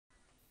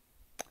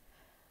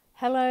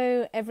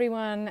Hello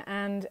everyone,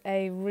 and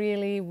a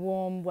really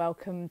warm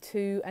welcome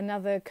to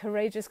another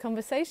Courageous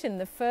Conversation,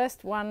 the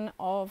first one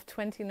of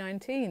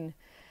 2019.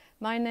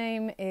 My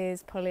name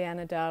is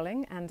Pollyanna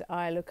Darling and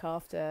I look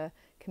after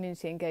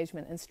community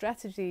engagement and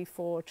strategy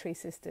for Tree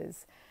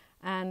Sisters.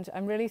 And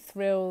I'm really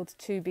thrilled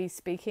to be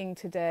speaking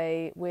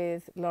today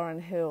with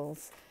Loran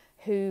Hills,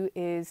 who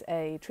is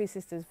a Tree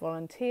Sisters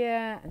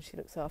volunteer, and she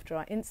looks after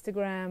our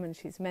Instagram and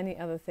she's many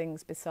other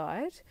things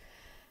beside.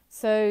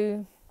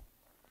 So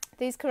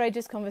these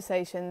Courageous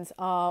Conversations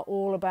are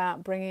all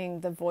about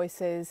bringing the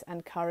voices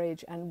and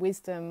courage and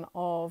wisdom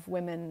of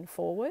women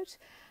forward.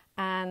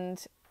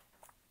 And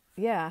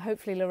yeah,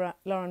 hopefully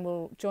Loran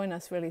will join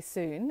us really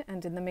soon.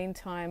 And in the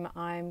meantime,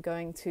 I'm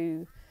going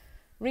to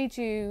read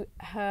you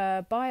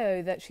her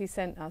bio that she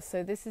sent us.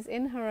 So this is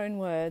in her own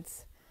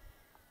words.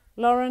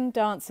 Loran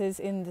dances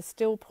in the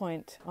still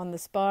point on the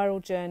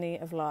spiral journey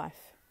of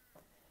life.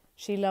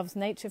 She loves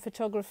nature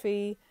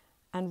photography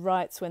and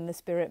writes when the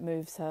spirit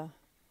moves her.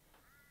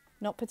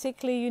 Not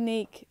particularly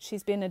unique,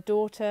 she's been a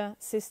daughter,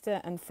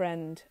 sister and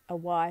friend, a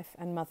wife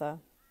and mother,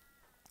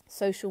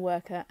 social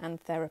worker and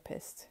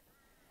therapist.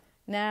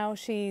 Now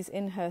she's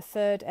in her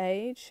third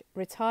age,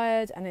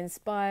 retired and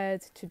inspired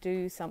to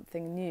do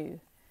something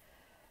new.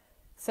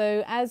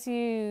 So as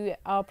you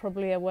are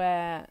probably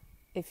aware,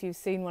 if you've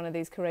seen one of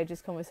these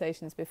Courageous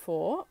Conversations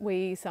before,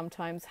 we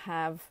sometimes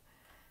have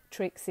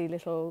tricksy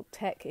little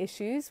tech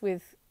issues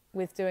with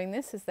doing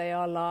this, as they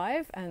are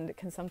live, and it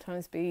can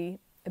sometimes be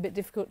a bit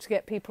difficult to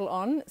get people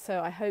on, so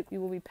I hope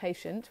you will be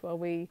patient while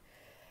we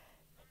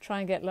try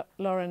and get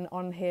Loran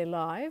on here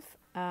live.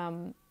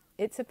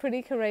 It's a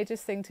pretty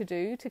courageous thing to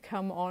do, to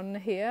come on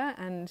here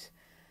and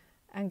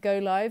go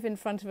live in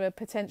front of a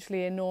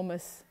potentially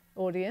enormous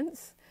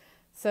audience.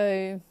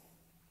 So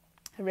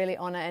I really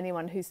honour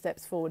anyone who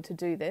steps forward to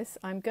do this.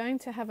 I'm going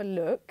to have a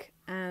look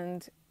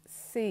and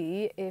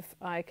see if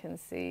I can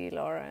see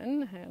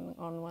Loran. Hang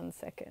on one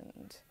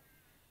second.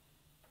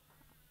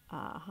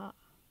 Aha.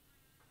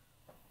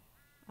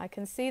 I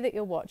can see that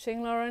you're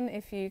watching, Loran.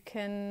 If you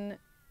can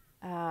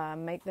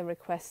make the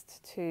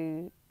request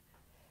to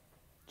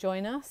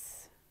join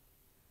us,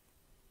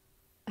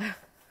 that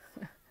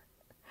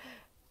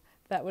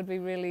would be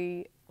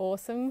really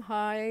awesome.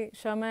 Hi,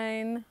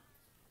 Charmaine.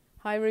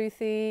 Hi,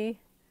 Ruthie.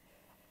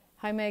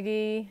 Hi,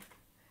 Maggie.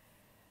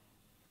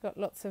 Got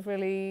lots of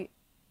really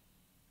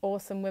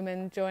awesome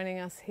women joining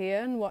us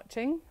here and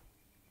watching.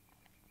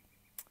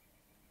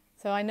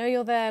 So I know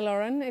you're there,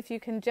 Loran. If you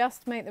can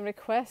just make the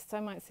request,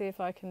 I might see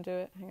if I can do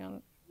it. Hang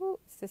on. Ooh,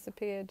 it's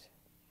disappeared.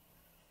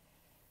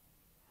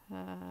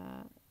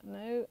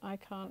 No, I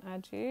can't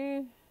add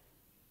you.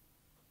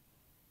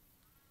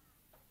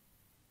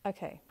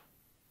 Okay.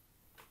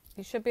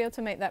 You should be able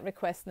to make that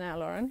request now,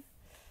 Loran.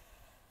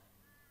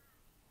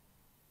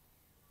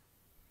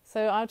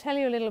 So I'll tell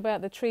you a little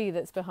about the tree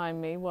that's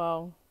behind me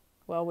while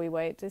we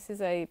wait. This is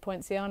a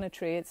poinciana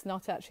tree. It's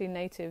not actually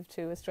native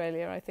to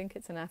Australia. I think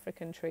it's an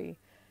African tree.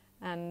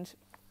 And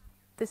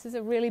this is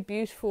a really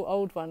beautiful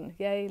old one.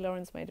 Yay,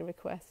 Loran's made a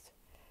request.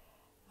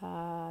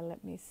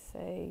 Let me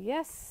say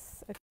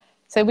yes. Okay.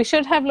 So we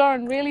should have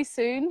Loran really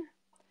soon.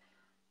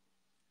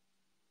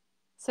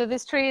 So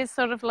this tree is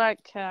sort of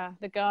like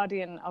the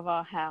guardian of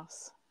our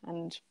house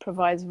and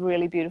provides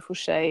really beautiful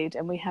shade,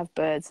 and we have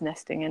birds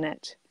nesting in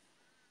it.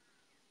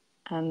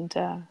 And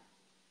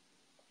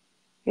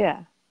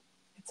yeah,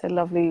 it's a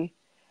lovely...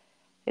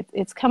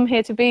 It's come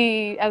here to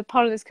be as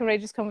part of this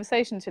Courageous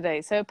Conversation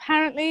today. So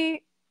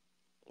apparently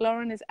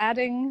Loran is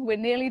adding. We're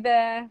nearly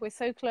there. We're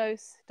so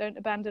close. Don't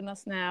abandon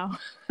us now.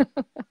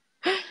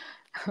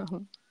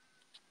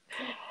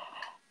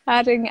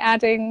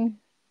 Adding.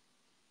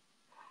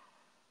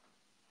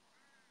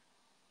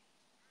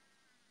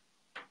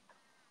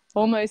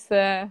 Almost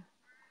there.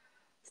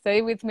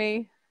 Stay with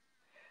me.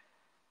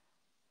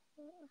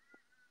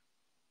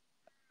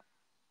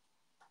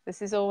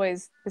 This is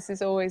always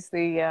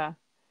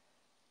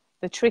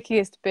the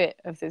trickiest bit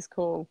of this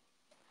call,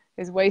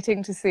 is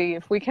waiting to see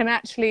if we can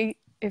actually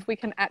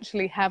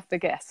have the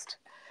guest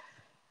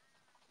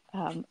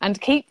and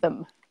keep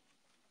them.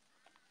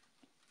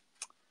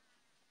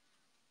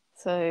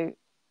 So,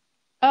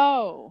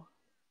 oh,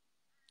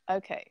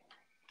 okay.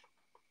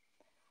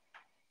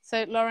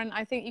 So Loran,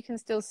 I think you can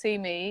still see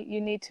me.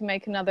 You need to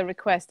make another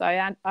request.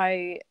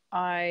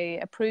 I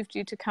approved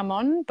you to come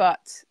on,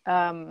 but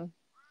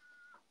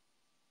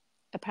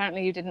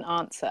apparently you didn't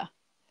answer.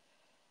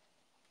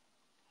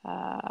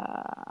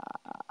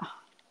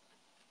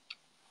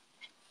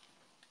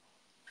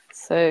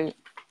 So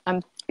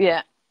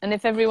yeah, and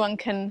if everyone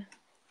can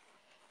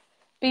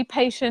be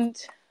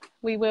patient,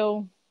 we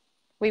will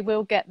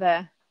get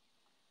there.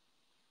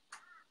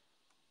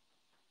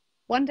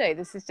 One day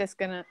this is just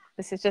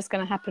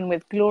gonna happen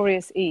with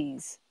glorious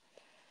ease.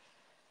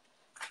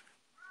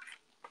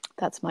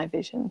 That's my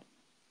vision.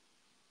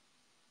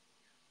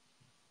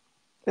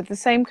 With the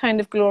same kind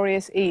of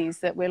glorious ease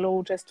that we'll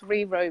all just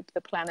re-robe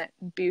the planet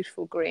in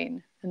beautiful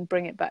green and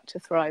bring it back to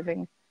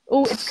thriving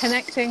Oh, it's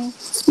connecting.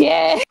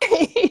 Yay!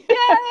 Yay!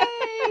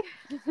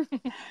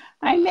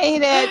 I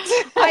made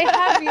it. I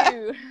have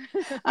you.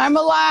 I'm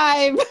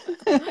alive.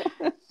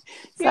 You're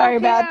Sorry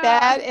about here.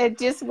 that. It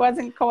just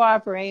wasn't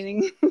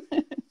cooperating.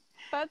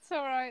 That's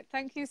all right.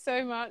 Thank you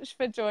so much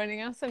for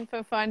joining us and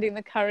for finding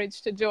the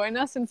courage to join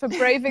us and for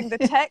braving the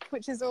tech,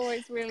 which is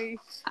always really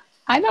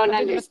I don't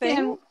a bit of a thing.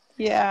 understand.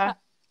 Yeah.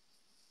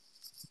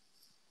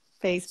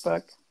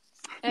 Facebook.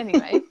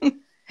 Anyway.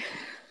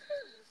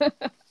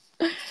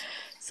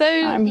 So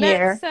I'm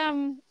here.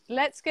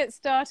 let's get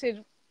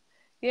started.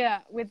 Yeah,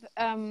 with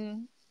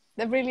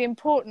the really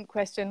important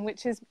question,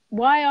 which is,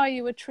 why are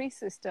you a tree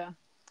sister?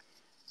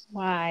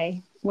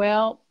 Why?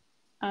 Well,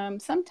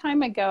 some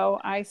time ago,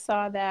 I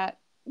saw that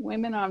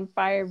Women on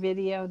Fire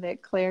video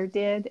that Claire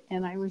did,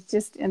 and I was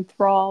just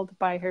enthralled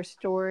by her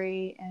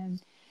story and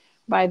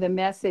by the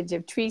message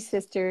of Tree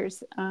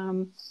Sisters.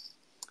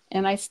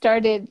 And I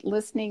started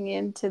listening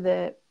into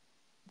the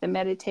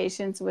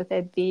meditations with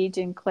Edwige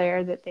and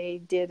Claire that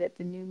they did at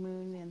the new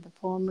moon and the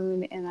full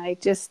moon, and I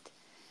just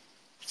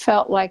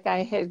felt like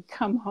I had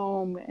come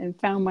home and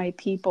found my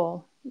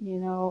people. You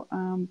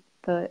know,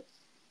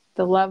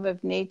 the love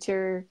of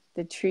nature,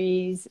 the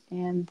trees,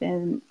 and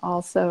then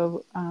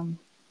also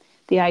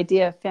the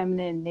idea of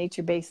feminine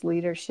nature-based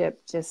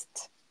leadership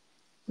just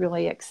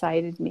really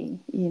excited me.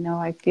 You know,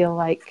 I feel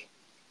like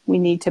we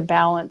need to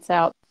balance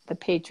out the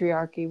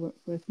patriarchy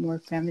with more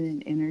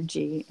feminine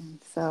energy. And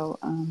so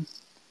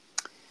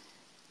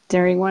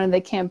during one of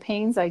the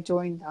campaigns, I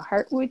joined the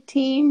Heartwood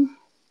team.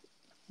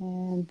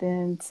 And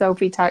then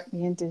Sophie talked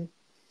me into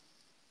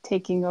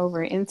taking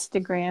over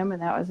Instagram,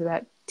 and that was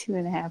about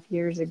 2.5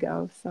 years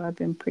ago. So I've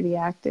been pretty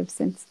active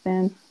since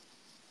then.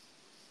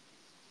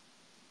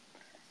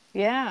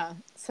 Yeah.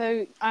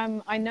 So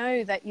I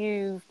know that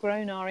you've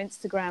grown our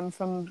Instagram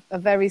from a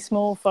very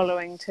small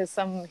following to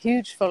some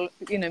huge,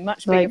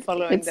 much bigger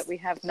following that we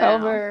have now.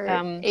 Over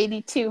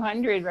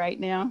 8,200 right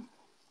now.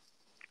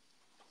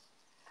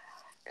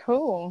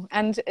 Cool.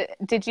 And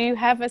did you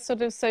have a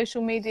sort of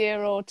social media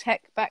or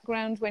tech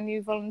background when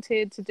you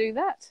volunteered to do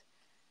that?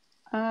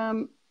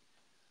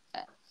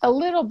 A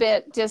little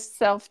bit, just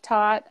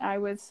self-taught. I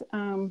was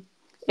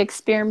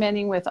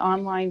experimenting with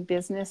online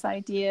business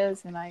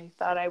ideas, and I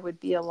thought I would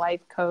be a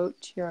life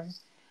coach.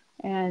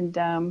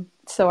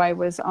 So I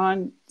was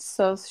on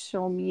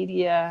social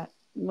media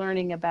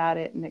learning about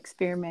it and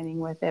experimenting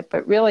with it.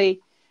 But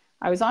really,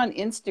 I was on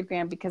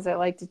Instagram because I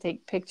like to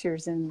take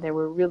pictures, and there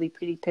were really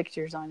pretty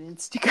pictures on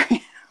Instagram.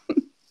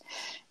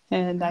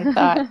 And I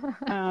thought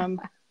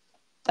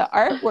the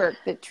artwork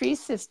that Tree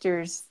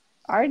Sisters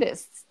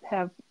artists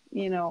have,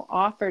 you know,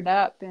 offered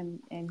up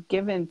and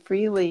given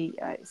freely,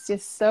 it's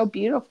just so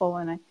beautiful.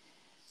 And I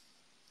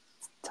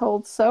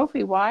told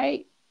Sophie,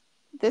 why,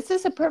 this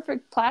is a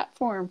perfect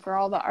platform for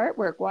all the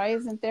artwork. Why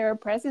isn't there a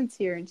presence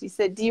here? And she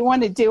said, do you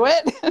want to do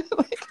it?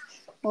 Like,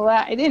 well,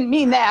 I didn't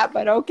mean that,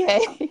 but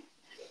okay.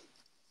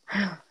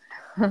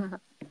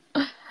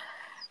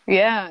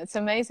 Yeah, it's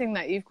amazing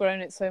that you've grown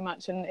it so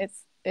much, and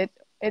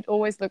it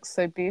always looks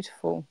so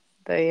beautiful.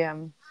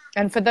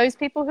 And for those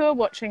people who are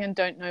watching and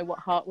don't know what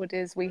Heartwood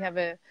is, we have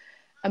a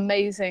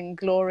amazing,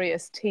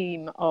 glorious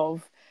team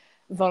of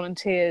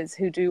volunteers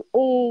who do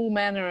all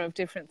manner of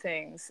different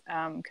things,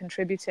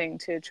 contributing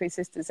to Tree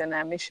Sisters and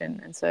our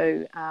mission. And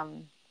so,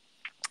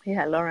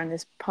 Loran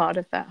is part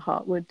of that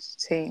Heartwood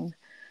team.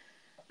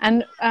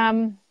 And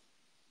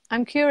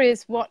I'm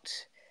curious,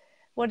 what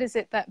is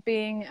it that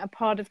being a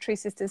part of Tree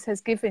Sisters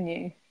has given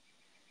you?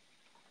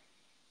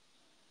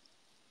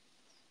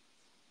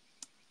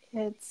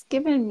 It's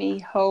given me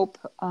hope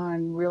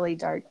on really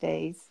dark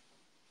days.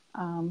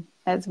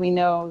 As we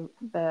know,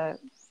 the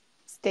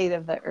state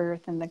of the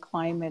earth and the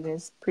climate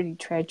is pretty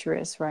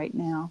treacherous right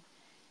now.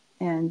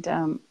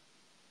 And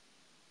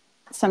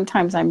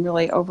sometimes I'm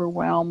really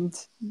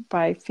overwhelmed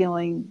by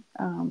feeling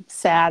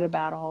sad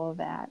about all of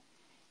that.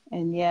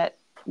 And yet,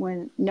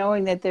 when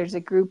knowing that there's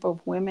a group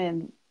of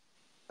women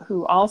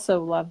who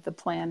also love the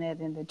planet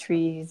and the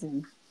trees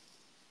and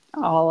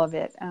all of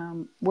it,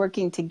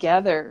 working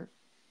together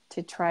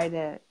to try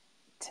to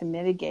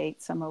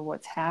mitigate some of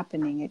what's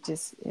happening, it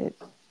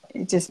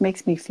just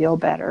makes me feel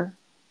better,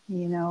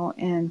 you know.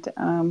 And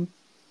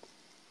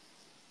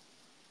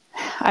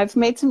I've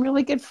made some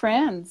really good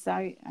friends.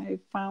 I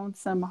found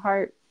some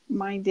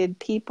heart-minded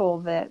people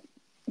that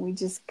we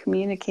just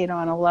communicate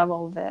on a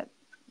level that,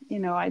 you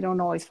know, I don't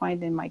always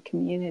find in my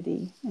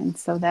community. And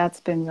so that's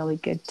been really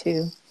good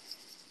too.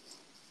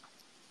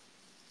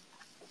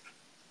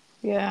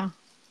 Yeah.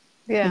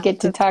 Yeah. You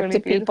get to talk really to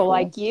beautiful. people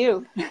like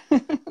you.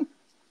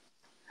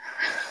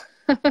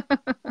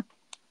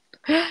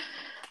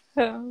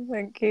 Oh,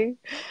 thank you.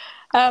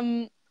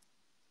 I'm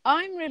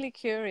really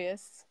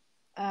curious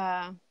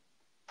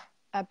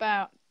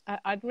about,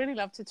 I'd really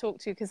love to talk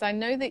to you because I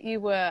know that you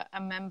were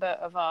a member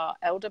of our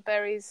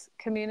elderberries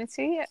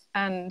community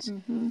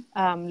and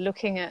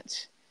looking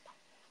at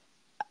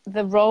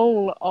the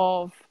role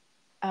of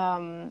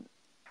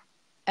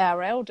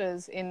our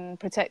elders in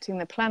protecting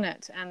the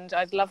planet. And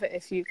I'd love it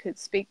if you could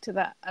speak to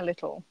that a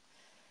little.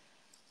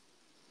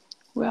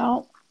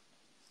 Well,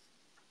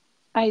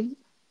 I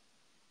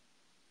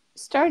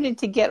started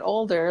to get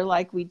older,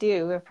 like we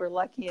do if we're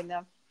lucky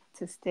enough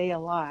to stay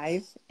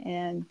alive,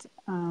 and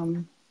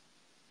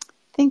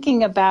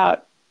thinking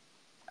about,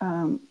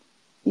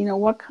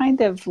 what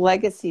kind of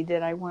legacy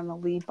did I want to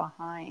leave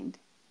behind?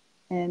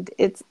 And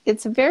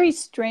it's a very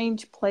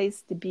strange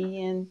place to be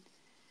in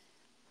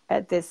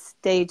at this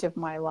stage of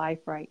my life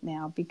right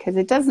now, because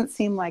it doesn't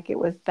seem like it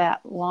was that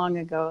long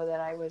ago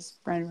that I was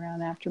running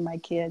around after my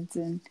kids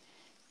and,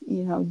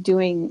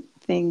 doing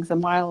things a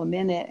mile a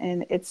minute,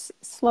 and it's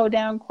slowed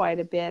down quite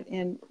a bit.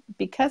 And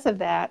because of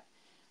that,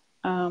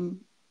 I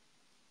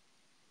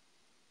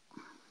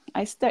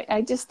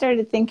just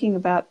started thinking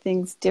about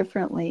things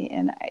differently.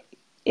 And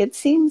it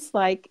seems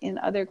like in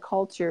other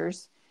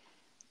cultures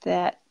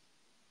that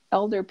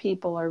elder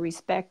people are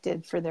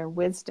respected for their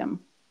wisdom,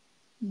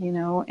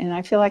 and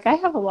I feel like I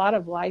have a lot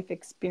of life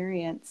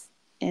experience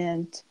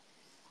and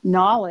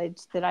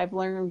knowledge that I've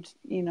learned,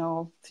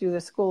 through the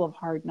School of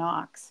Hard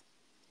Knocks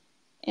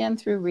and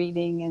through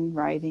reading and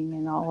writing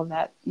and all of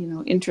that,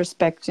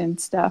 introspection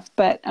stuff.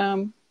 But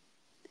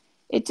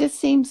it just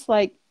seems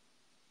like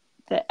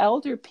the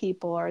elder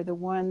people are the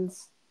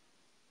ones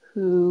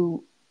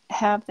who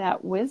have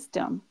that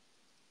wisdom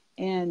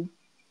and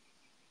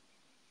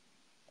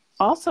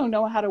also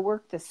know how to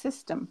work the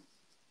system,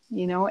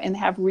 and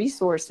have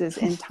resources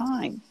and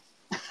time.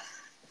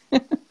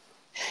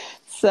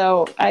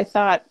 So I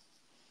thought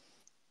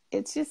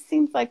it just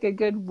seems like a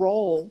good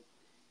role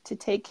to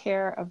take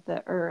care of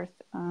the earth.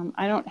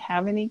 I don't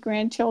have any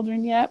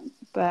grandchildren yet,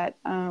 but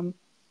I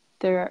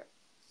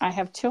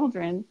have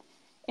children,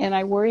 and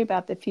I worry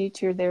about the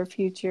future, their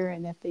future,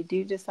 and if they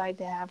do decide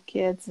to have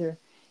kids, or,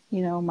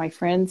 my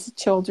friends'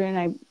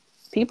 children.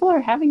 People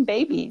are having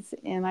babies,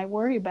 and I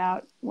worry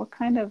about what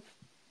kind of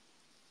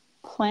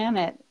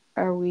planet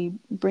are we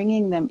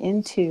bringing them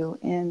into.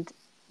 And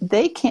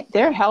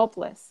they're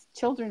helpless.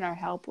 Children are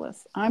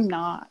helpless. I'm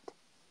not.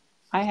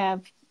 I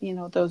have,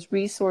 those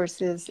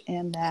resources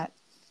and that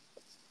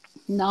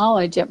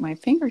knowledge at my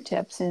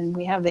fingertips, and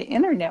we have the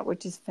internet,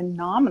 which is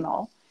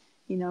phenomenal.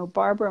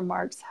 Barbara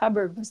Marx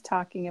Hubbard was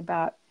talking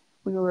about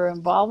we were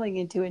evolving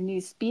into a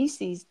new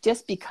species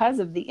just because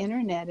of the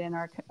internet and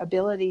our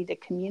ability to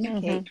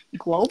communicate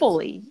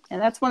globally. And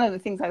that's one of the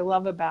things I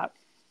love about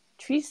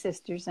Tree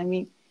Sisters. I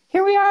mean,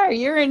 here we are,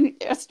 you're in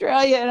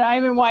Australia and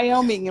I'm in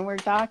Wyoming, and we're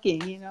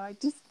talking.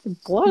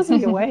 It blows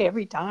me away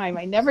every time.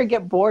 I never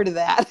get bored of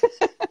that.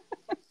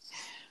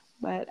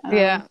 But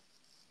yeah,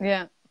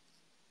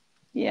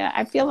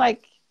 I feel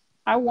like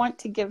I want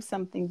to give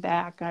something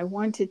back. I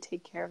want to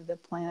take care of the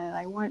planet.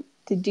 I want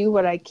to do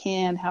what I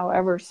can,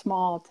 however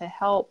small, to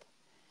help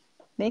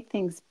make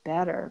things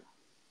better.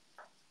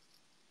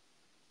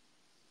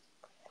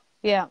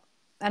 Yeah.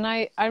 And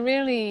I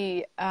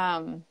really,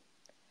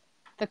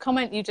 the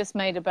comment you just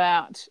made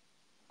about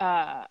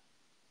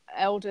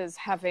elders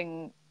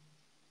having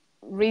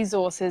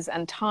resources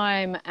and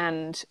time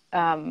and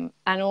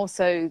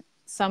also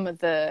some of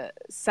the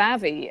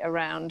savvy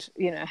around,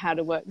 how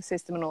to work the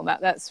system and all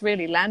that, that's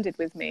really landed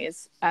with me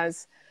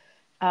as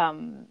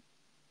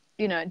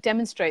it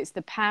demonstrates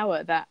the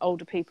power that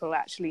older people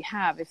actually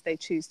have if they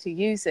choose to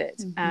use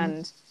it.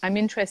 And I'm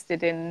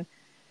interested in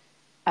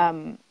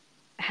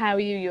how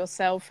you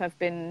yourself have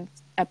been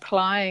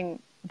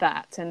applying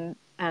that, and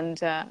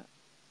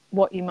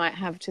what you might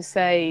have to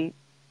say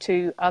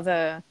to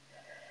other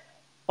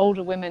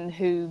older women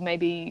who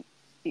maybe,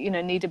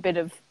 need a bit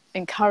of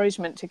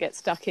encouragement to get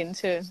stuck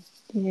into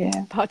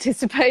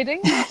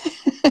participating.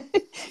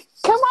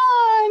 Come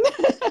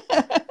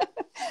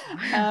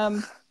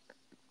on.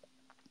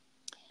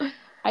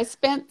 I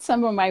spent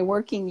some of my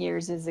working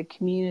years as a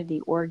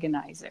community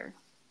organizer,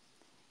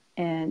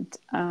 and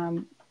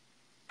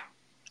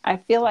I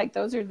feel like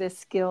those are the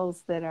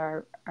skills that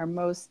are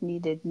most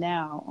needed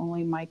now.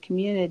 Only my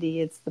community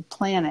is the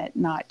planet,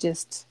 not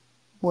just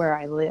where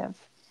I live.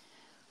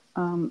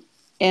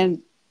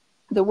 And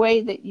the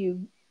way that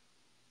you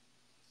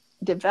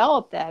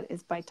develop that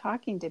is by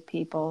talking to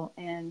people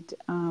and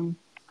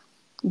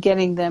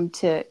getting them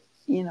to,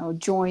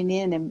 join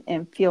in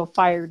and feel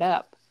fired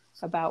up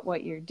about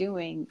what you're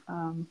doing,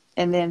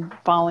 and then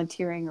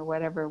volunteering or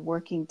whatever,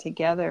 working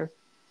together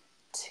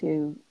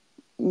to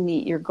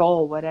meet your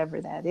goal,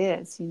 whatever that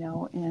is,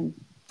 And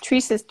Tree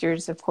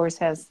Sisters, of course,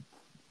 has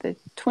the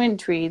twin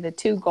tree, the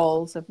two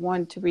goals of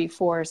one, to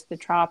reforest the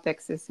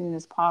tropics as soon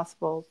as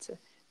possible to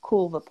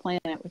cool the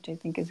planet, which I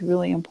think is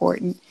really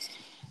important.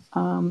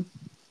 The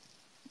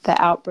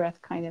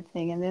out-breath kind of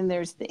thing. And then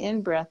there's the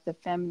in-breath, the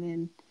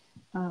feminine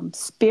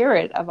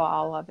spirit of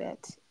all of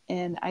it.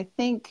 And I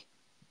think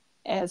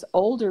as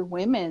older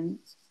women,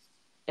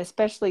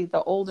 especially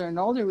the older and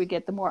older we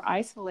get, the more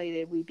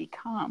isolated we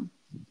become,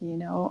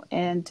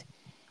 And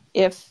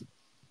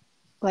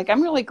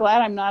I'm really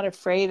glad I'm not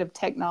afraid of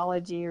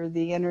technology or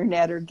the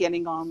internet or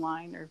getting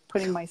online or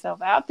putting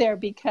myself out there,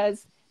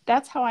 because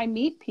that's how I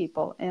meet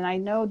people. And I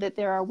know that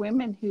there are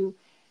women who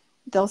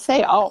they'll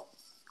say, oh,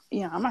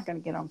 I'm not going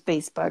to get on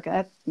Facebook,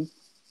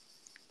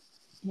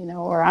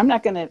 or I'm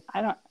not going to,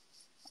 I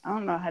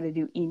don't know how to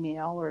do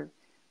email, or,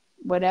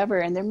 whatever,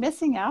 and they're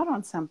missing out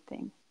on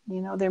something.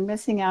 They're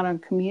missing out on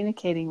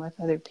communicating with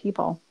other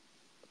people.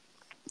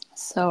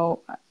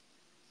 So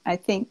I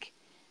think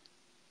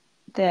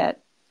that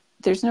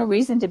there's no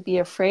reason to be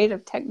afraid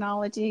of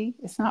technology.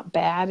 It's not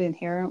bad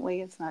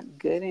inherently. It's not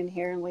good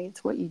inherently.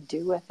 It's what you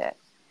do with it.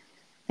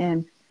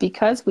 And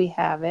because we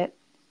have it,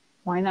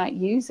 why not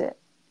use it,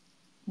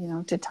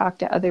 to talk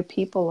to other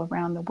people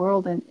around the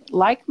world and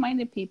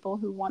like-minded people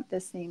who want the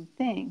same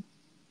thing.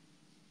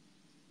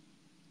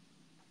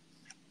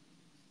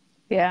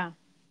 Yeah.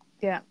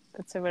 Yeah,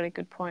 that's a really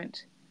good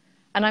point.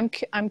 And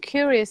I'm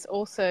curious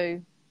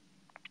also,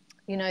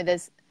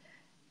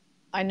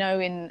 I know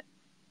in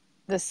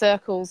the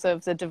circles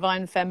of the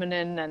divine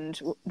feminine and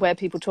where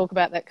people talk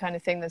about that kind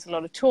of thing, there's a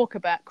lot of talk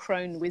about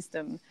crone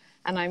wisdom.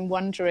 And I'm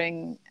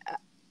wondering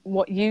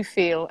what you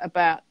feel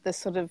about the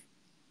sort of,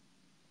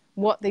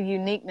 what the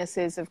uniqueness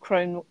is of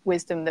crone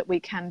wisdom that we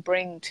can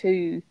bring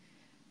to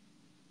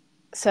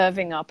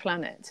serving our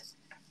planet.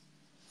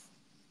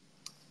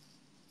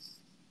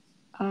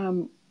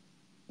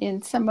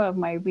 In some of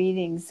my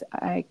readings,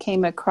 I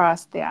came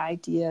across the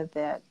idea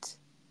that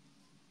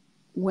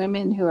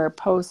women who are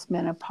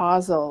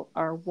postmenopausal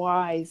are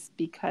wise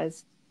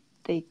because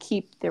they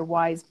keep their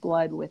wise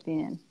blood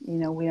within.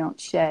 We don't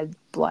shed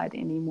blood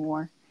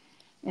anymore.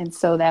 And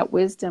so that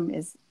wisdom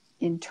is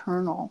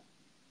internal.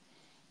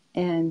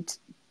 And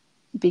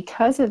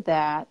because of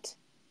that,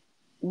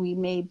 we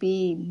may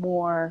be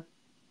more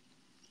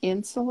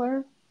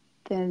insular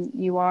than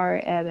you are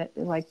at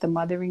like the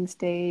mothering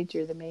stage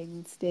or the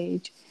maiden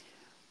stage.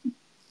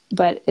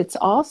 But it's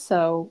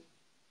also,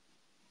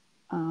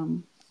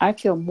 I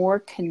feel more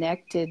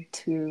connected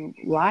to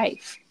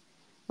life.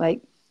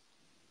 Like,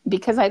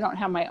 because I don't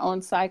have my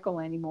own cycle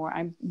anymore,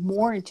 I'm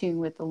more in tune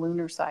with the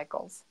lunar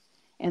cycles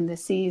and the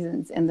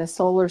seasons and the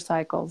solar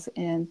cycles.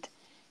 And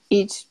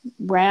each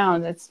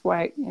round, that's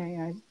why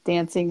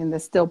dancing in the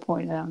still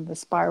point on the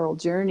spiral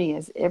journey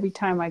is every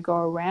time I go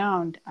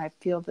around, I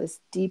feel this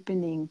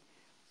deepening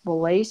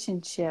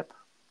relationship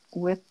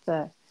with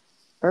the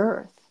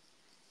earth.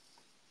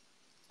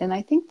 And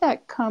I think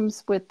that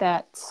comes with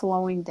that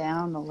slowing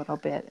down a little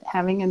bit,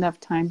 having enough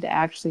time to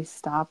actually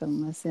stop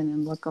and listen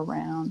and look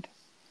around.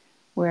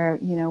 Where,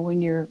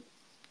 when you're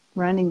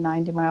running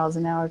 90 miles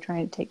an hour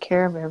trying to take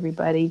care of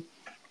everybody,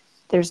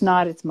 there's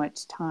not as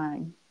much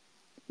time.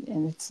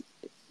 And it's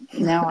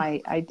now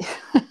I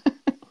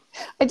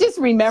I just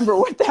remember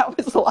what that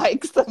was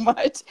like so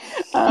much.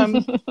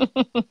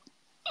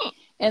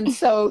 And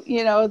so,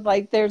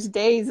 like there's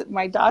days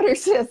my daughter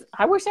says,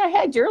 I wish I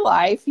had your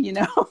life,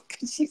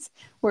 because she's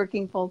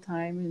working full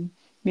time and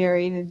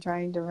married and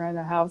trying to run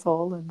a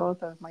household, and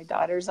both of my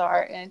daughters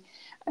are.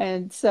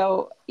 And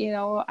so,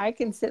 I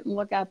can sit and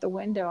look out the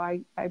window.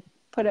 I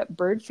put up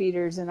bird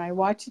feeders and I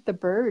watch the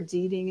birds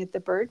eating at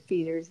the bird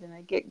feeders, and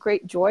I get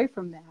great joy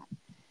from that,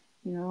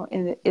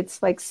 and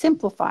it's like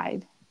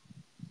simplified.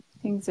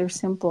 Things are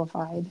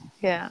simplified.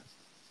 Yeah.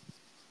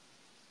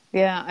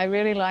 Yeah, I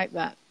really like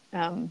that.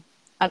 And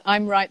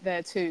I'm right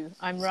there too.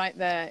 I'm right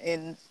there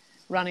in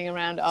running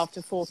around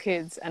after 4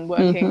 kids and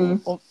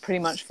working pretty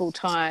much full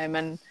time,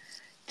 and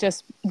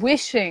just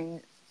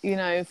wishing,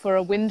 for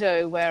a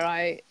window where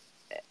I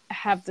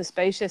have the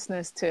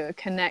spaciousness to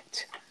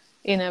connect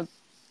in a,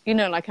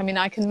 I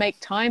can make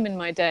time in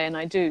my day, and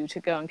I do, to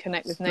go and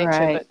connect with nature,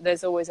 Right. but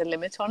there's always a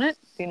limit on it.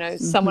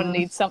 Someone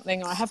needs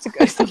something, or I have to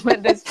go somewhere.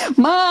 There's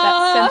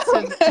Mom! that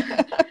sense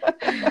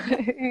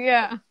of,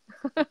 yeah.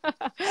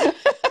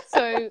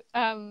 So,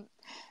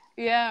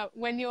 yeah,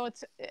 when you're,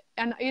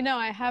 and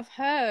I have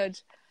heard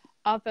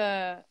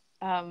other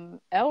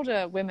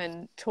elder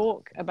women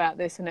talk about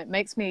this, and it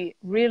makes me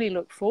really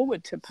look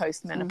forward to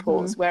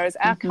postmenopause, whereas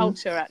our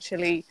culture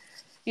actually,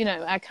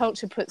 our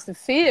culture puts the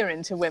fear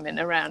into women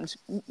around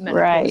menopause,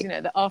 Right.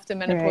 that after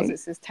menopause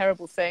it's this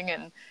terrible thing,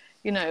 and,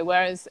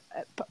 whereas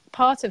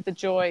part of the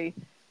joy,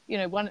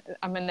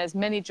 there's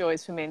many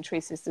joys for me in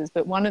Tree Sisters,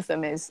 but one of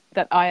them is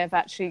that I have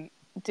actually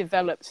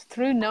developed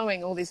through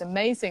knowing all these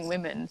amazing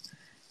women,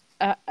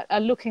 are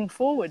looking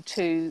forward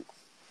to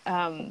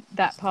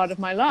that part of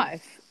my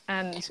life,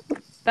 and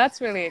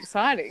that's really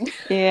exciting.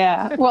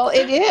 Yeah, well,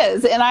 it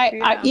is, and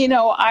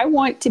I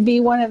want to be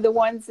one of the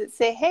ones that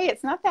say, "Hey,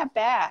 it's not that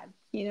bad."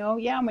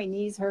 Yeah, my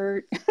knees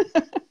hurt,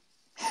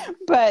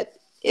 but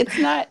it's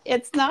not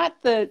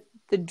the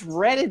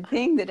dreaded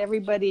thing that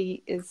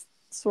everybody is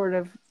sort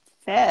of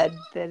fed,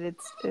 that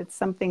it's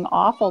something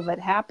awful that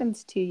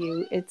happens to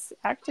you. It's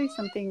actually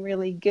something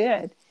really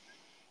good.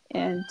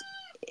 And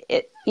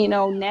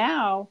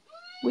now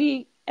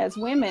we as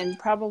women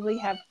probably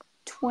have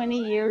 20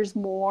 years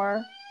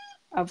more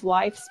of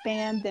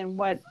lifespan than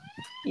what,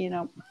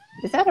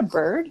 is that a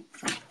bird?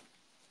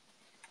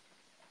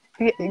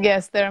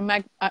 Yes, there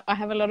are I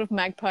have a lot of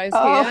magpies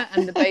here,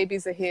 and the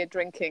babies are here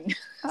drinking.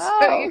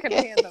 So you can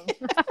hear them.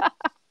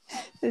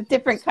 A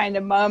different kind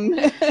of mum.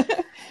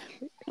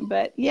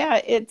 But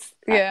yeah, it's,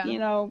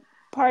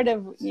 part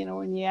of,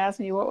 when you ask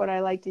me what would I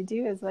like to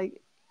do, is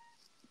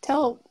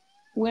tell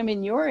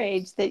women your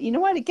age that,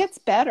 it gets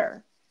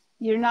better.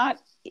 You're not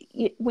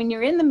when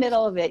you're in the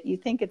middle of it, you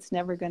think it's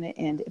never going to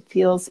end. It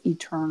feels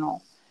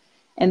eternal.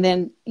 And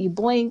then you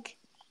blink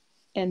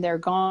and they're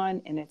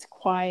gone and it's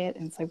quiet.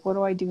 And it's like, what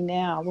do I do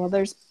now? Well,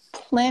 there's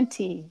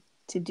plenty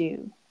to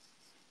do,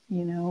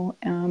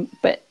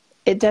 but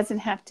it doesn't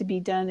have to be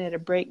done at a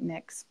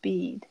breakneck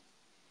speed.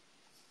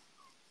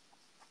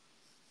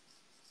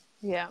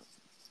 Yeah,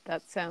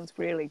 that sounds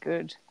really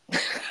good.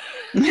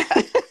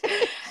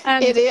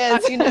 And it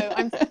is.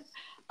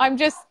 I'm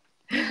just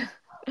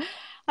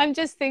I'm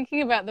just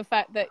thinking about the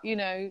fact that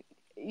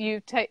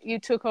you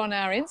took on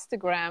our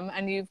Instagram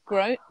and you've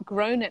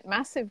grown it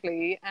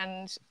massively,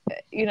 and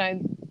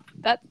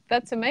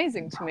that's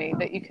amazing to me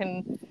that you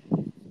can,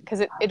 because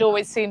it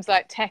always seems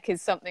like tech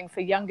is something for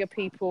younger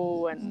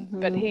people, and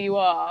but here you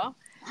are,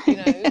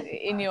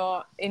 in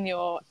your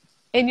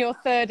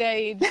third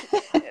age,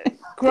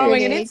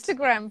 growing an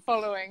Instagram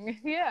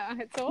following. Yeah,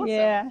 it's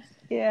awesome.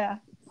 Yeah.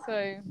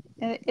 So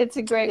it's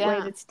a great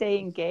way to stay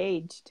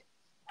engaged.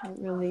 It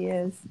really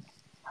is.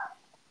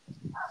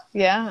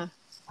 Yeah.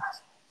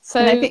 So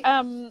you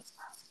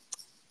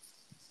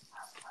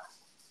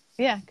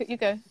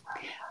go.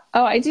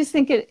 Oh, I just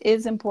think it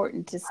is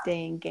important to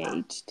stay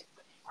engaged.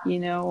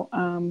 Sorry,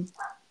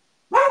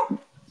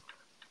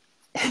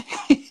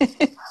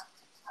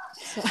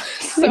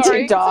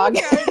 your dog.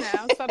 It's okay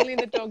now. Suddenly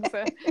the dogs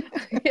are.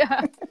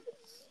 Yeah.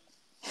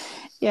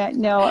 Yeah.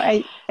 No,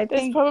 I There's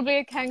think probably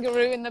a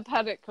kangaroo in the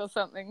paddock or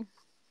something.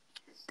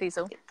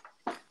 Diesel.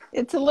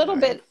 It's a little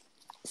bit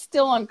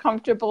still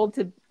uncomfortable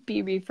to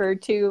be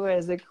referred to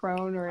as a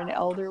crone or an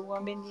elder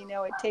woman.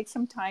 It takes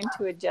some time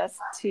to adjust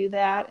to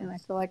that, and I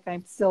feel like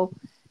I'm still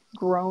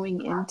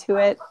growing into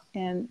it.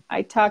 And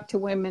I talk to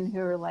women who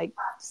are like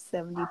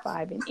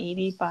 75 and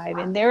 85,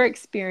 and their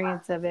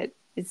experience of it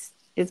is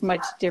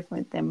much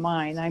different than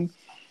mine. I'm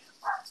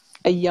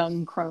a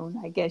young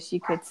crone, I guess you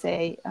could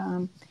say,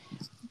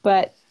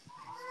 but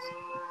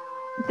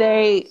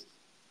they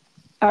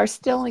are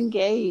still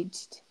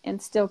engaged and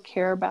still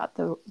care about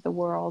the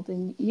world.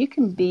 And you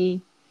can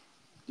be,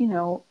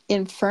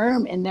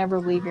 infirm and never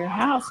leave your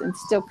house and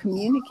still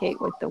communicate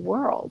with the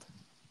world.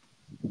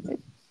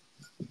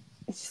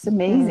 It's just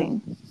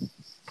amazing.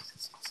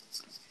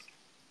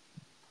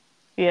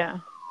 Yeah,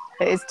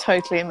 it is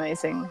totally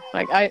amazing.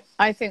 Like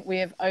I think we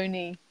have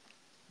only,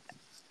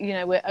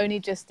 we're only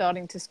just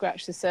starting to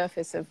scratch the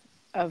surface of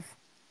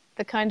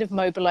the kind of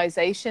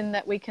mobilization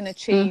that we can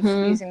achieve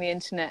using the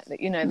internet, that,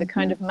 the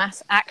kind of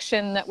mass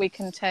action that we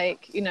can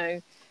take,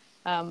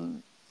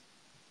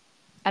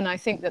 and I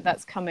think that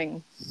that's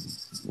coming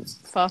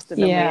faster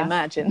than we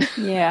imagine.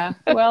 Yeah.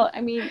 Well,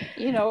 I mean,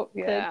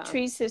 the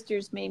Tree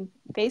Sisters main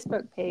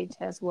Facebook page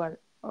has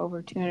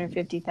over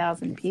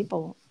 250,000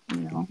 people,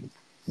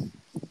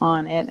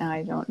 on it. And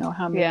I don't know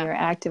how many are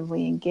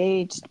actively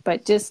engaged,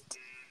 but just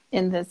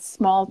in the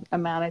small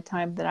amount of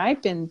time that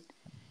I've been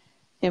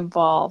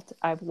involved,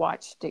 I've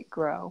watched it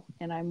grow.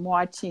 And I'm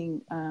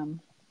watching,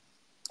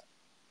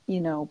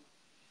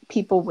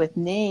 people with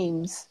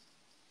names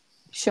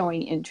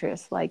showing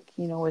interest, like,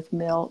 with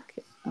Milk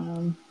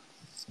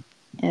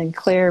and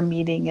Claire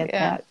meeting at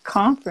that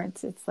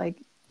conference. It's like,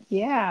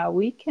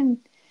 we can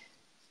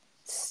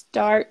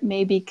start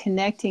maybe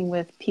connecting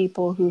with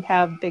people who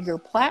have bigger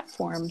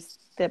platforms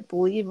that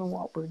believe in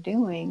what we're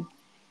doing,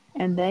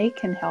 and they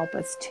can help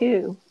us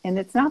too. And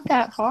it's not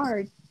that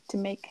hard to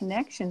make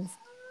connections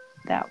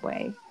that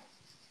way.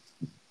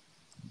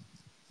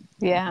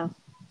 Yeah,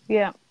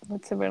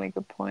 that's a really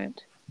good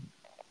point.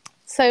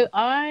 So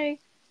I'd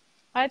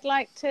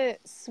like to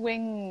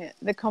swing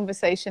the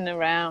conversation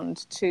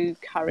around to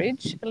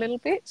courage a little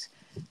bit,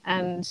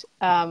 and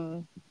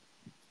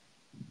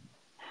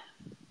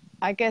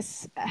I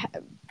guess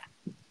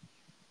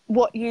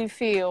what you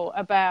feel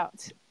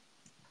about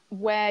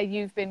where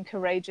you've been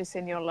courageous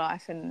in your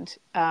life, and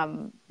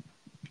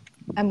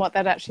what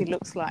that actually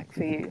looks like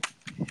for you.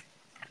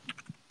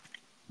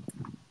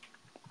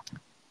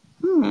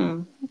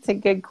 That's a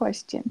good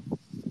question.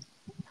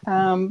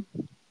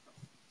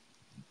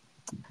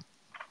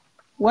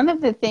 One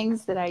of the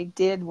things that I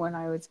did when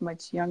I was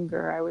much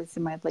younger, I was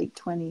in my late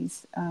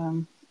 20s,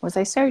 was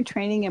I started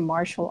training in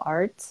martial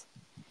arts.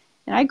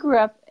 And I grew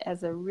up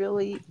as a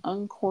really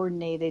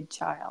uncoordinated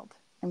child.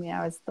 I mean,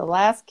 I was the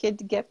last kid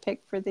to get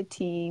picked for the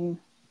team.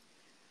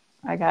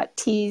 I got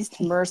teased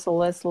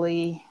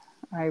mercilessly.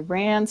 I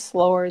ran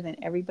slower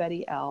than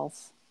everybody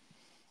else.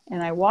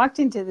 And I walked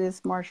into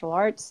this martial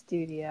arts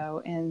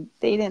studio, and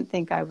they didn't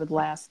think I would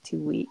last 2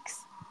 weeks.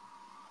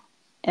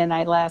 And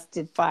I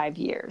lasted 5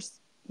 years,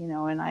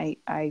 and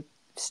I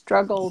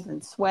struggled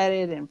and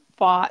sweated and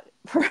fought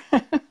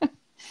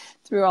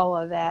through all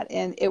of that.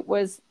 And it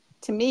was,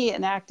 to me,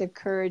 an act of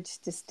courage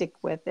to stick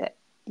with it,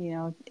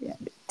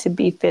 to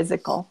be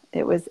physical.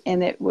 It was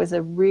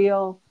a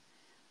real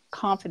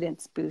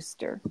confidence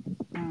booster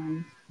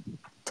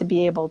to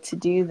be able to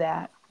do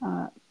that.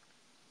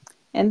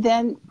 And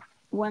then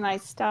when I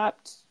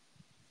stopped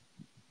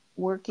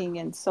working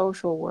in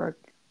social work,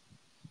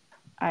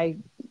 I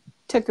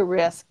took a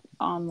risk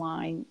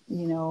online,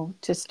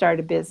 to start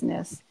a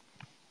business.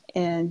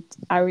 And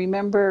I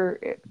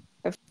remember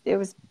a it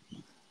was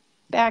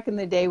back in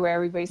the day where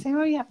everybody's saying,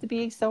 oh, you have to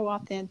be so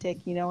authentic,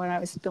 you know, and I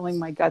was spilling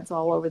my guts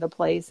all over the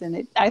place.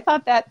 And I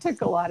thought that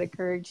took a lot of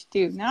courage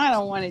too. Now I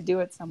don't want to do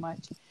it so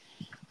much,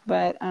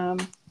 but,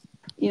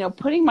 you know,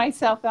 putting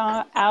myself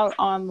out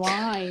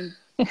online,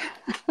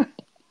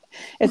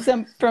 it's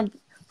from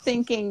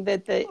thinking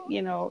that the,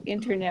 you know,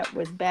 internet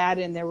was bad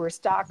and there were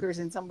stalkers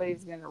and somebody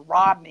was going to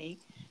rob me,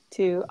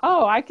 to,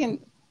 oh, I can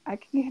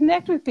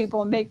connect with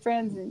people and make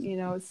friends. And, you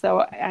know, so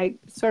I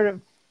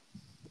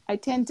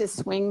tend to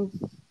swing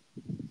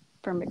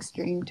from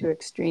extreme to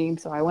extreme.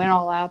 So I went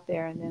all out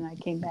there and then I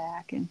came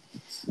back, and,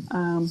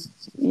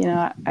 you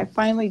know, I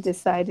finally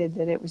decided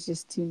that it was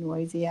just too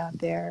noisy out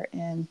there.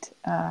 And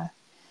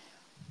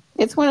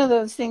it's one of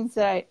those things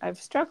that I've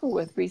struggled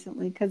with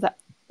recently, because,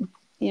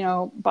 you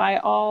know, by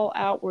all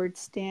outward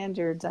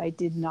standards, I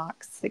did not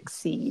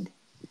succeed.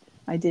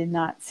 I did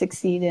not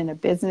succeed in a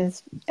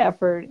business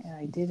effort, and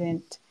I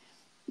didn't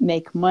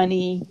make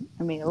money.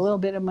 I made a little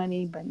bit of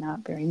money, but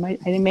not very much.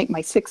 I didn't make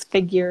my 6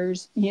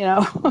 figures, you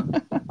know,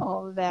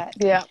 all of that.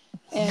 Yeah.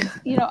 And,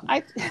 you know,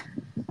 I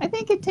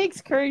think it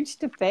takes courage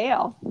to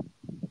fail,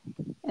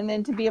 and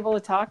then to be able to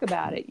talk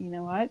about it. You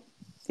know what?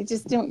 It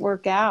just didn't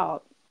work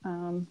out.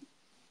 And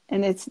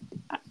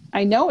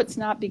I know it's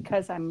not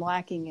because I'm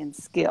lacking in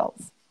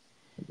skills.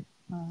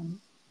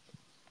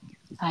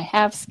 I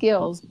have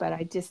skills, but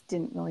I just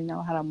didn't really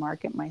know how to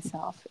market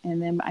myself. And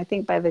then I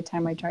think by the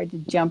time I tried to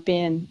jump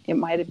in, it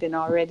might have been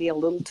already a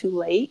little too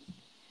late.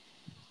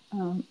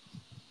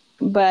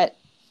 But,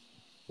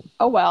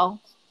 oh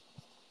well,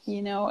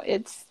 you know,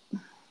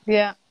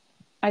 yeah.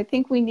 I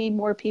think we need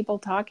more people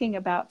talking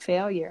about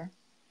failure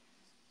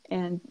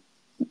and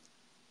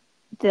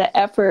the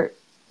effort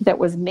that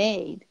was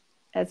made,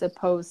 as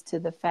opposed to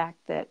the fact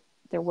that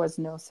there was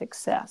no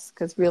success.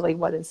 Because really,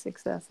 what is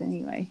success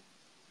anyway?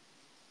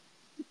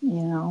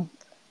 You know?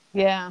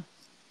 Yeah.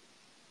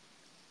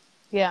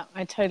 Yeah,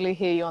 I totally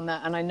hear you on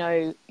that. And I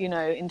know, you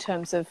know, in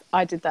terms of,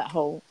 I did that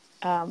whole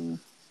on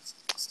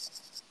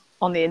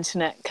the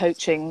internet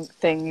coaching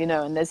thing, you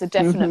know, and there's a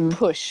definite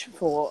push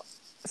for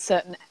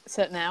certain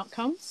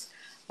outcomes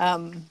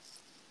that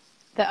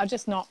are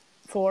just not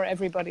for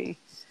everybody.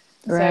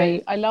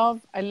 Right.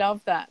 So I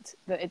love that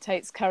it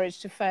takes courage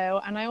to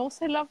fail. And I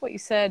also love what you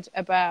said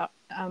about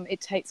it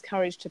takes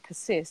courage to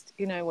persist,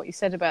 you know, what you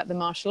said about the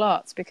martial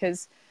arts,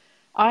 because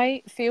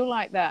I feel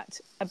like that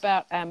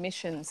about our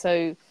mission.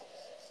 So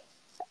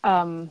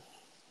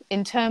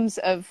in terms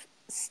of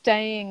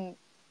staying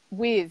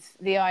with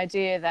the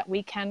idea that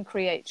we can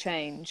create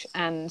change,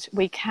 and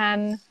we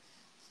can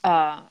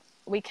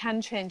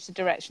change the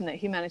direction that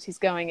humanity's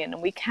going in,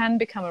 and we can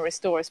become a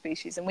restorer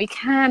species, and we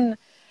can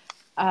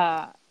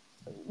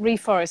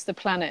reforest the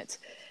planet.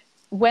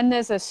 When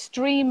there's a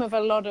stream of a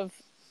lot of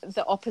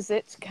the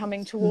opposite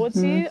coming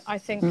towards you, I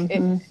think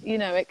it, you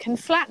know, it can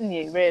flatten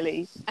you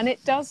really. And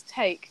it does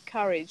take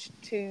courage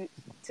to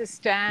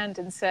stand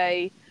and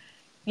say,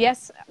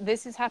 yes,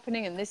 this is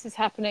happening and this is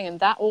happening and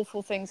that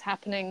awful thing's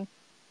happening,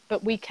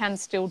 but we can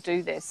still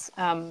do this.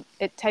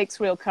 It takes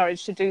real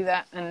courage to do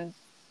that. And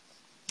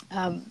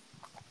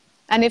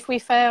if we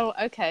fail,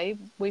 okay,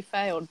 we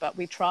failed, but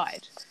we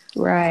tried.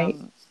 Right.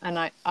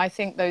 And I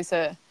think those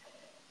are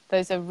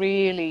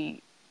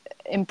really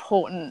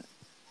important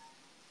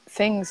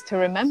things to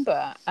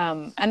remember.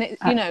 And it,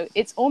 you know,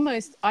 it's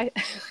almost,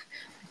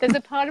 there's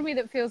a part of me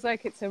that feels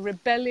like it's a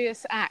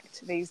rebellious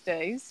act these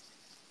days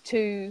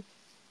to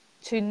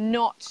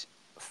not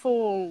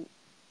fall,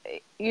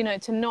 you know,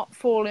 to not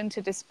fall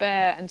into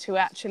despair, and to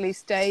actually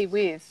stay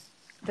with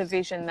the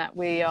vision that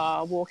we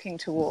are walking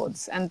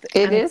towards, and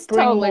bring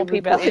totally more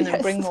people rebellious. in,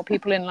 and bring more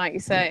people in, like you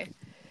say.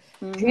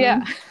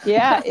 Yeah.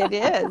 Yeah, it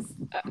is.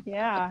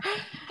 Yeah.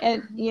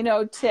 And, you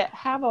know, to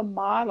have a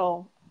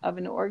model of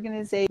an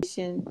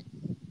organization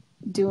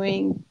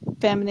doing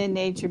feminine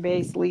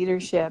nature-based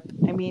leadership.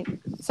 I mean,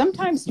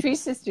 sometimes Tree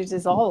Sisters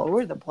is all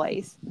over the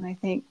place. And I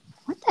think,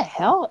 what the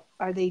hell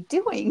are they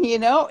doing? You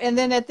know? And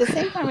then at the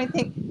same time, I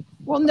think,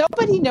 well,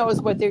 nobody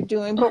knows what they're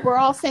doing, but we're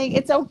all saying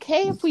it's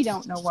okay if we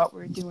don't know what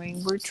we're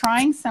doing. We're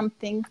trying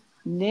something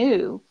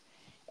new.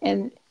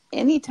 And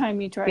anytime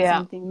you try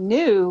something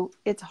new,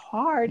 it's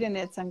hard and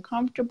it's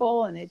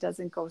uncomfortable and it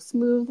doesn't go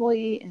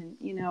smoothly. And,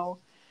 you know,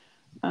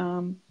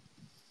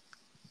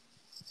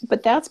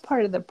 but that's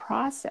part of the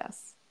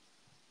process.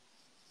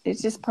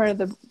 It's just part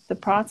of the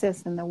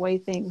process and the way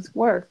things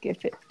work.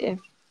 If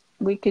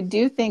we could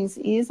do things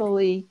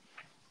easily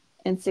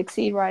and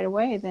succeed right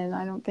away, then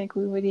I don't think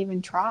we would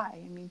even try.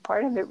 I mean,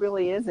 part of it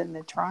really is in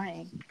the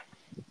trying.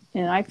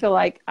 And I feel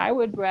like I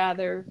would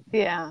rather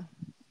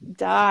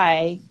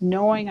die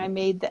knowing I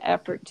made the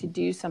effort to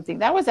do something.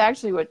 That was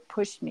actually what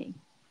pushed me,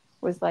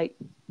 was like,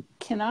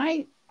 can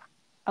I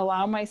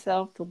allow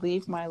myself to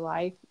leave my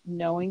life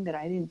knowing that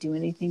I didn't do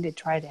anything to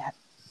try to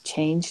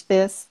change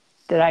this,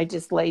 that I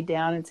just laid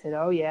down and said,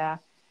 oh yeah,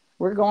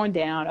 we're going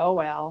down. Oh,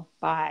 well,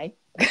 bye.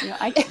 You know,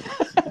 I couldn't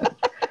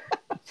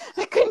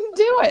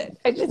do it.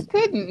 I just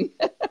couldn't.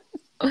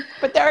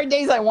 But there are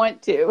days I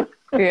want to.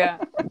 Yeah.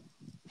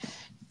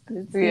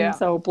 It seems Yeah.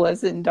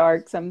 hopeless and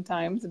dark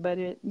sometimes, but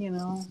it,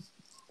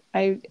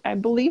 I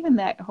believe in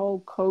that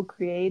whole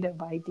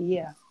co-creative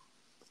idea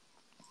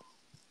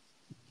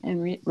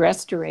and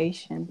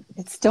restoration.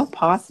 It's still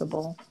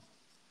possible.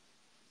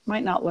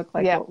 Might not look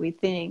like Yeah. what we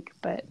think,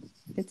 but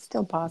it's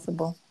still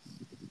possible.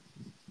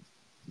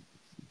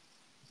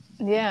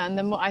 Yeah.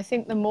 And I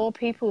think the more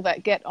people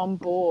that get on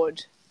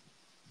board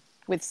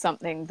with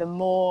something, the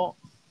more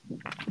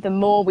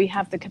we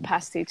have the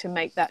capacity to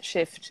make that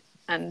shift.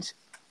 And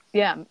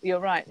yeah, you're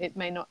right. It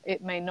may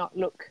not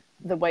look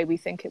the way we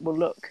think it will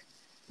look,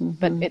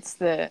 but it's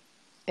the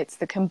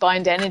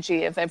combined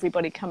energy of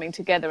everybody coming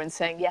together and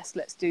saying, yes,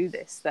 let's do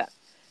this, that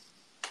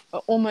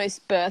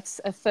almost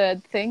births a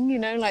third thing,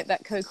 like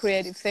that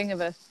co-creative thing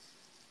of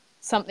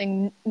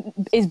something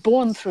is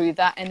born through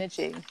that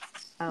energy.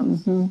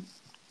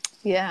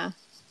 Yeah.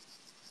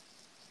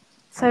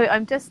 So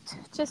I'm just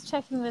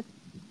checking the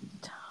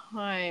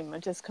time.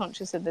 I'm just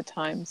conscious of the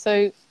time.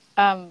 So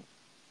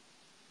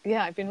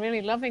yeah, I've been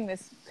really loving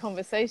this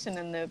conversation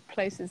and the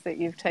places that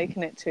you've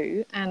taken it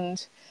to.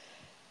 And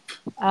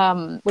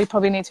we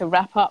probably need to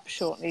wrap up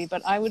shortly,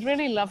 but I would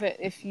really love it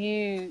if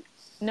you,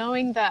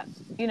 knowing that,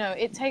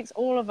 it takes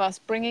all of us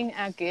bringing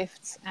our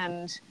gifts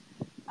and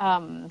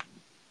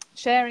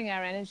sharing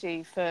our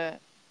energy to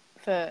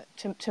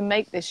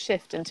make this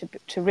shift and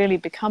to really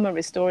become a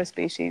restorer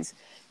species.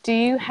 Do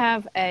you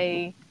have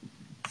a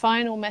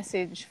final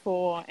message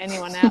for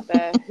anyone out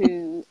there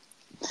who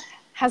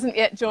hasn't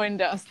yet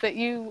joined us that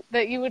you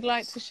would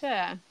like to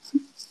share?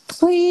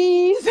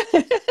 Please.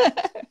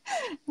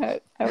 I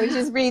was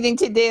just reading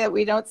today that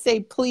we don't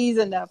say please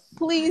enough.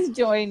 Please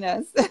join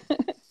us.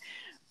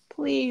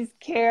 Please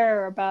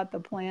care about the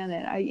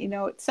planet.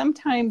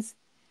 Sometimes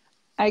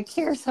I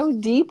care so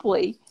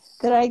deeply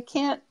that I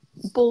can't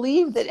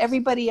believe that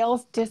everybody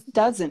else just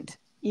doesn't.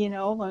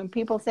 When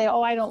people say,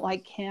 oh, I don't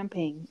like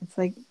camping. It's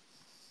like,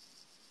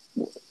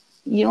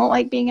 you don't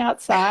like being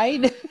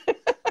outside?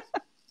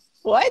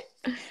 What?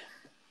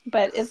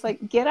 But it's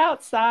like, get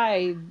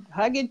outside,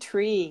 hug a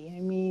tree. I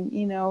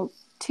mean,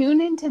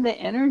 tune into the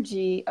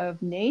energy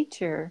of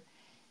nature,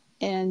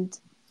 and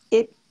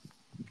it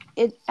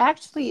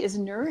actually is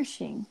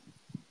nourishing,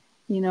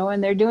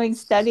 and they're doing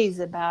studies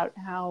about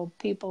how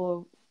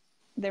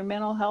their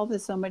mental health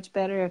is so much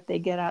better if they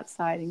get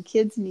outside, and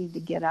kids need to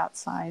get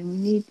outside.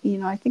 We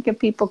need, I think if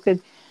people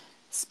could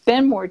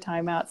spend more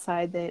time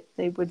outside, that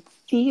they would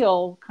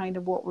feel kind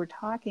of what we're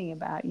talking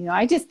about.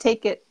 I just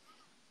take it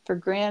for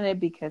granted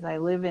because I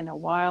live in a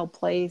wild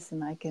place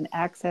and I can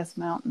access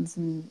mountains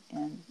and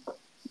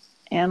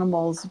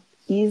animals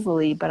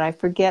easily, but I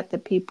forget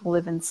that people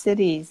live in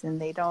cities and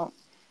they don't,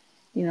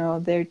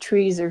 their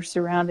trees are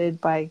surrounded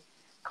by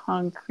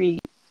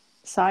concrete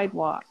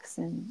sidewalks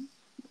and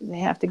they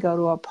have to go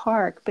to a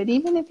park. But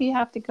even if you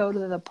have to go to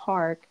the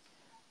park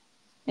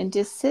and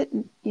just sit,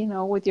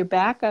 with your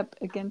back up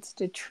against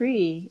a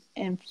tree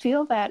and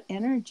feel that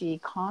energy,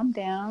 calm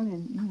down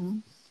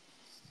and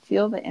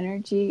feel the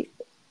energy,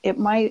 it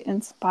might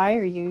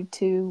inspire you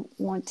to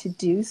want to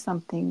do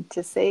something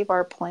to save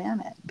our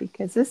planet,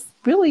 because this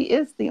really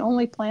is the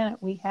only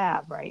planet we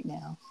have right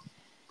now.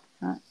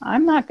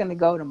 I'm not going to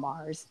go to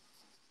Mars.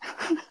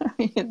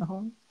 It's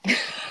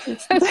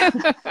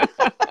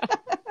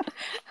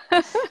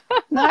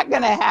not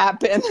going to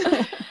happen.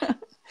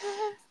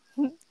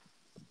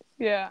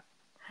 Yeah,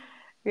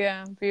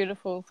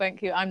 beautiful.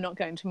 Thank you. I'm not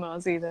going to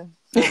Mars either.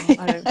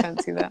 I don't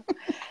fancy that.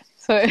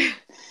 So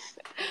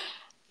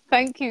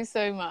thank you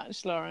so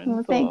much, Loran,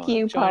 Well, for thank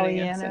you, joining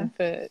us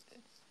Pollyanna.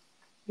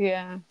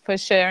 and for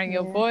sharing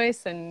your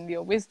voice and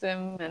your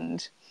wisdom.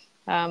 And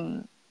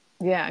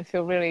I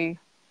feel really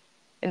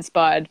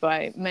inspired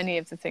by many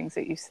of the things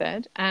that you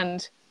said.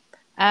 And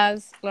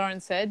as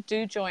Loran said,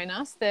 do join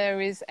us. There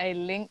is a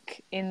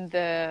link in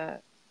the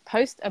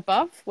post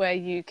above where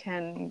you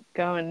can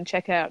go and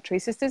check out Tree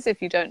Sisters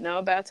if you don't know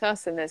about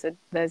us, and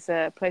there's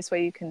a place where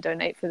you can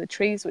donate for the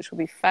trees, which will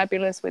be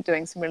fabulous. We're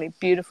doing some really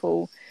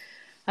beautiful,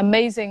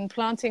 amazing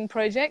planting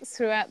projects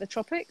throughout the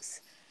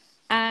tropics.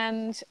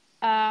 And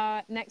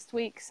next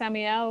week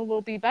Samuel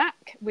will be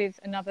back with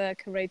another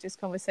courageous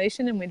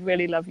conversation, and we'd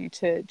really love you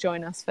to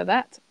join us for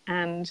that.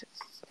 And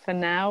for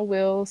now,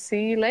 we'll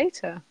see you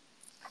later.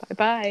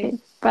 Bye-bye.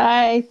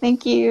 Bye.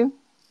 Thank you.